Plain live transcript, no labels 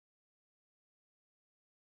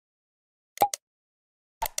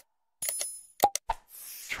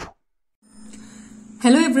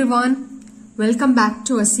Hello everyone, welcome back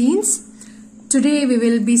to our scenes. Today we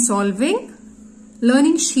will be solving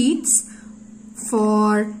learning sheets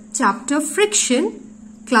for chapter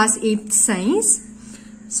friction, class 8 science.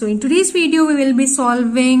 So in today's video we will be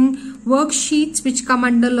solving worksheets which come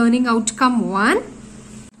under learning outcome 1.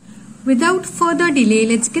 Without further delay,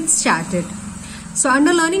 let's get started. So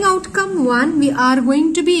under learning outcome 1 we are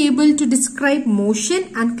going to be able to describe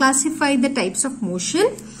motion and classify the types of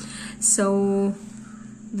motion. So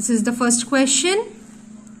this is the first question.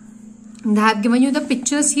 They have given you the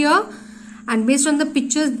pictures here, and based on the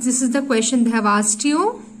pictures, this is the question they have asked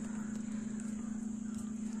you.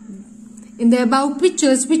 In the above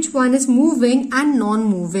pictures, which one is moving and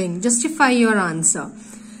non-moving? Justify your answer.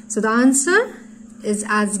 So the answer is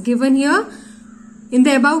as given here. In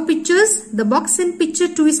the above pictures, the box in picture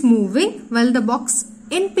 2 is moving while the box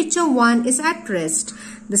in picture 1 is at rest.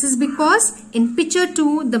 This is because in picture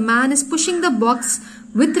 2, the man is pushing the box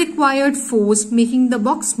with required force, making the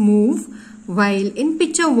box move, while in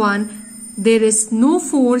picture 1 there is no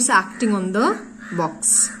force acting on the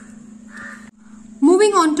box.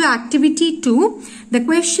 Moving on to activity 2, the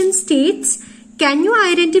question states, can you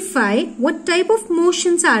identify what type of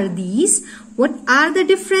motions are these? What are the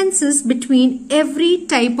differences between every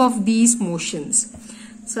type of these motions?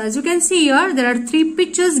 So as you can see here, there are 3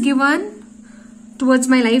 pictures given towards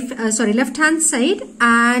my left hand side,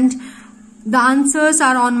 and the answers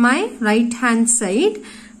are on my right hand side.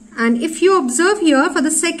 And if you observe here, for the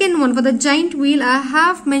second one, for the giant wheel, I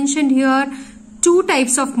have mentioned here 2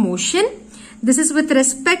 types of motion. This is with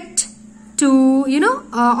respect to,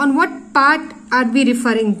 on what part are we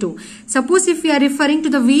referring to. Suppose if we are referring to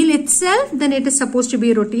the wheel itself, then it is supposed to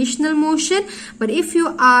be a rotational motion. But if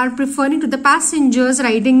you are referring to the passengers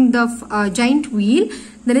riding the giant wheel,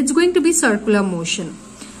 then it's going to be circular motion.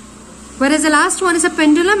 Whereas the last one is a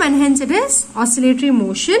pendulum, and hence it is oscillatory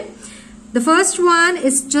motion. The first one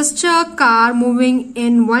is just a car moving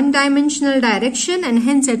in one-dimensional direction, and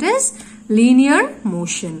hence it is linear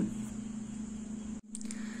motion.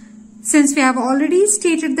 Since we have already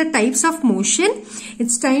stated the types of motion,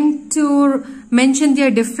 it's time to mention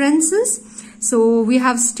their differences. So we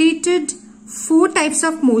have stated 4 types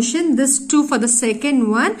of motion, this 2 for the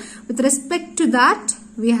second one. With respect to that,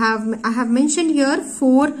 I have mentioned here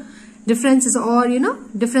 4 differences, or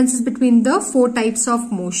differences between the 4 types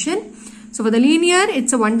of motion. So for the linear,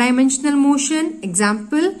 it's a one-dimensional motion,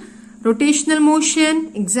 example. Rotational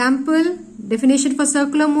motion, example. Definition for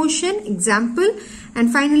circular motion, example.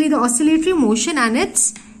 And finally the oscillatory motion and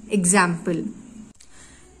its example.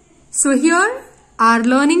 So here our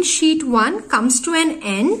learning sheet 1 comes to an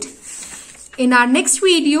end. In our next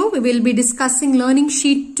video, we will be discussing learning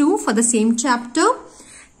sheet 2 for the same chapter.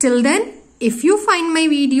 Till then, if you find my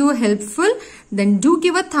video helpful, then do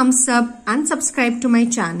give a thumbs up and subscribe to my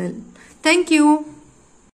channel. Thank you.